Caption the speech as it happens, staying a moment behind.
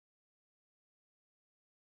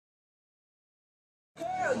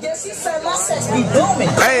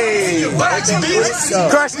Hey,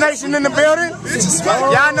 Crush Nation in the building.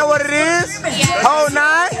 Y'all know what it is. Whole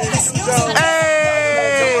night.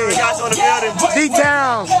 Hey,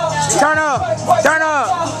 D-Town. Turn up, turn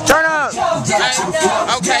up, turn up.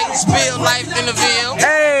 Okay, spill life in the Ville.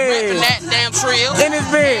 Hey, that damn trill. in his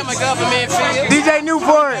bitch. My government field. DJ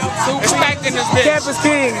Newport. Expecting this bitch.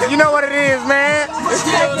 CampusKingz. You know what it is, man.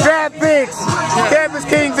 Draft picks.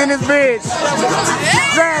 CampusKingz in his bitch.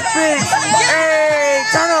 Draft picks. Hey,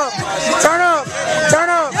 turn up, turn up, turn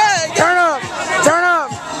up, turn up, turn up,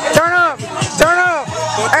 turn up, turn up.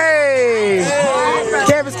 Hey,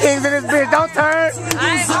 CampusKingz in his bitch. Don't turn.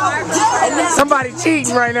 Somebody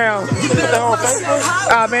cheating right now.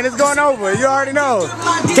 Ah, man, it's going over. You already know.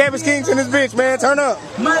 CampusKingz in this bitch, man. Turn up.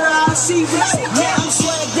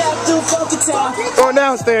 Going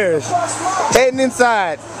downstairs. Heading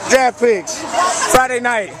inside. Draft picks. Friday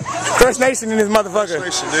night. Crush Nation in this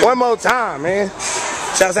motherfucker. One more time, man.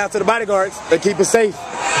 Shouts out to the bodyguards. They keep us safe.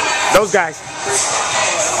 Those guys.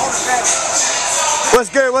 What's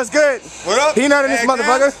good? What's good? What up? Peanut in this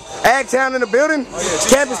motherfucker. Agtown in the building.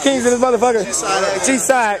 CampusKingz in this motherfucker.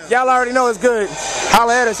 G-side. Y'all already know it's good.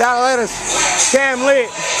 Holla at us. Holla at us. Cam lit.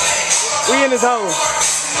 We in this hole.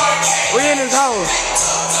 We in this hole.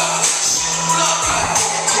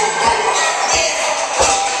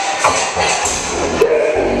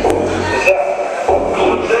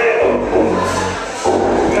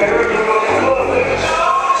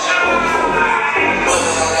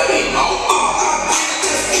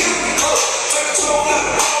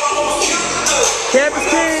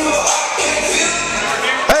 CampusKingz.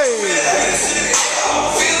 Hey.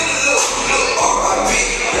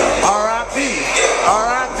 R.I.P.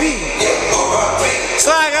 R.I.P.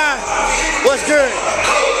 Sly guy. What's good?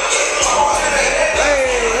 Hey,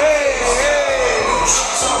 hey, hey.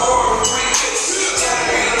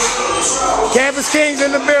 CampusKingz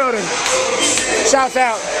in the building. Shouts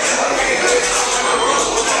out.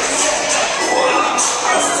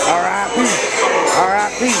 R.I.P.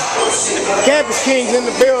 R.I.P. CampusKingz in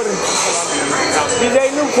the building.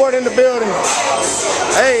 DJ Newport in the building.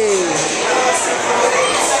 Hey.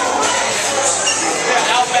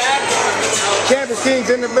 CampusKingz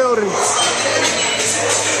in the building.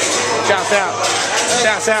 Shouts out.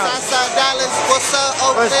 Shouts out. What's up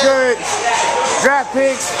over What's there? good? Draft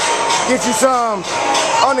picks. Get you some.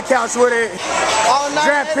 On the couch with it. All night,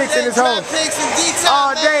 Draft picks in this hole. Draft picks in detail,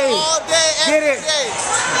 All man. day. All day, Get every it. day.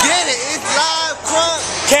 Get it. It's live, crunk.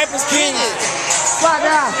 CampusKingz. Get it. Fly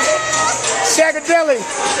guy. Shagadeli.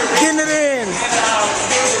 Getting it in.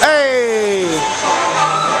 Hey.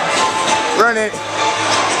 Run it.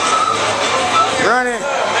 Run it.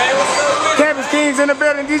 CampusKingz in the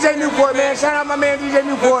building. DJ Newport, man. Shout out my man DJ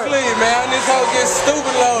Newport. Please, man. This hoe gets stupid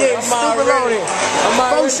loaded. Getting stupid loaded. I'm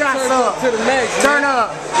already 4 shots turned up. to the max. Turn man. up.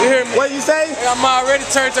 You hear me? What you say? I'm already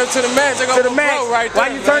turned up to the max. I To the max. right there, Why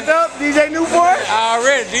you turned up? DJ Newport?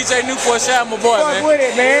 Already. DJ Newport, shout out my boy, Fuck man. with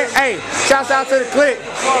it, man. Hey, shouts out to the clique.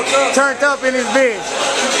 Turned up in his bitch.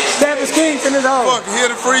 CampusKingz in his hole. Fuck, hear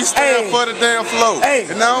the freestyle for the damn flow. Hey.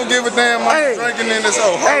 And I don't give a damn I'm drinking in this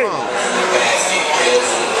hole. Hey. Hold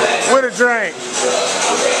on. With a drink.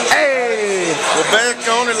 Hey. Well, back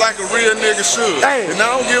on it like a real nigga should. Hey. And I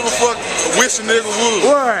don't give a fuck, wish a nigga would.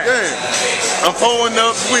 What? Yeah. I'm pulling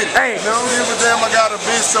up with it. Hey. And I don't give a damn I got a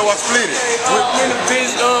bitch, so I split it. In the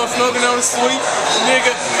bitch, smoking on the sweet.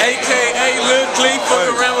 Nigga, a.k.a. Lil Clee,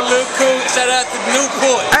 fucking around with Lil Cool. Shout out to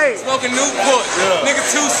Newport. Hey. Smoking Newport. Nigga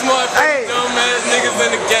too smart for Hey. dumb ass niggas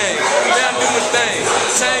in the game. Now do my thing.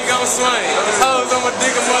 Chain gon' swing. Hoes on my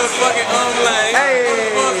dick, a motherfucking lane.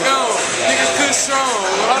 Hey. Fuck on. Niggas good strong.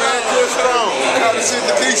 Hold on, push it on. I got the shit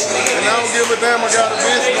to Keisha. And I don't give a damn I got a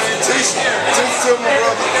bitch named Tisha. Twist to my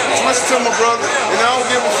brother. Twist to my brother. And I don't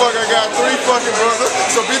give a fuck, I got 3 fucking brothers.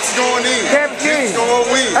 So bitches going in. CampusKingz. Bitches going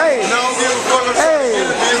win. Hey. And I don't give a fuck, I'm Hey. in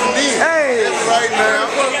the business in. Hey. It's right now.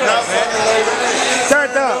 Not fucking later.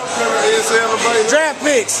 Turned up. It's elevated. Draft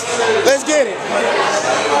picks. Let's get it.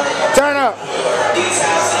 Turn up.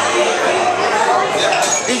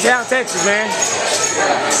 D-Town, Texas, man.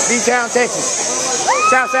 D-Town, Texas.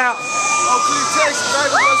 Shouts out.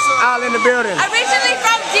 All in the building. Originally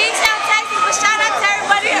from D-Town, Texas, but shout out to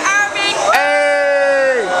everybody in Irving.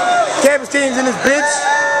 Hey! CampusKingz in this bitch.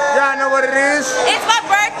 Y'all know what it is. It's my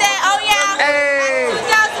birthday. Oh, yeah. Hey!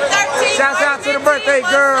 2013. Shouts out to the birthday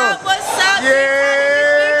girl. What's up?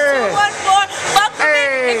 Yeah! Fuck with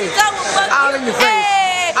Hey. me. If you don't, fuck All in your face.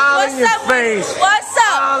 Hey. All in What's your up? face. What's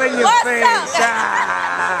up? All in your What's face. up?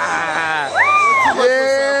 Ah.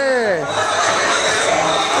 Yeah!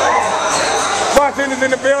 Bartender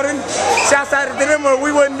in the building. Shouts out to them or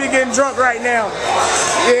we wouldn't be getting drunk right now.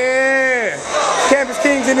 Yeah.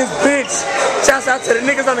 CampusKingz in this bitch. Shouts out to the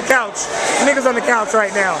niggas on the couch. Niggas on the couch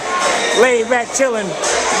right now. Laid back chilling.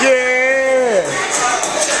 Yeah.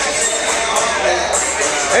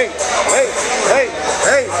 Hey, hey, hey.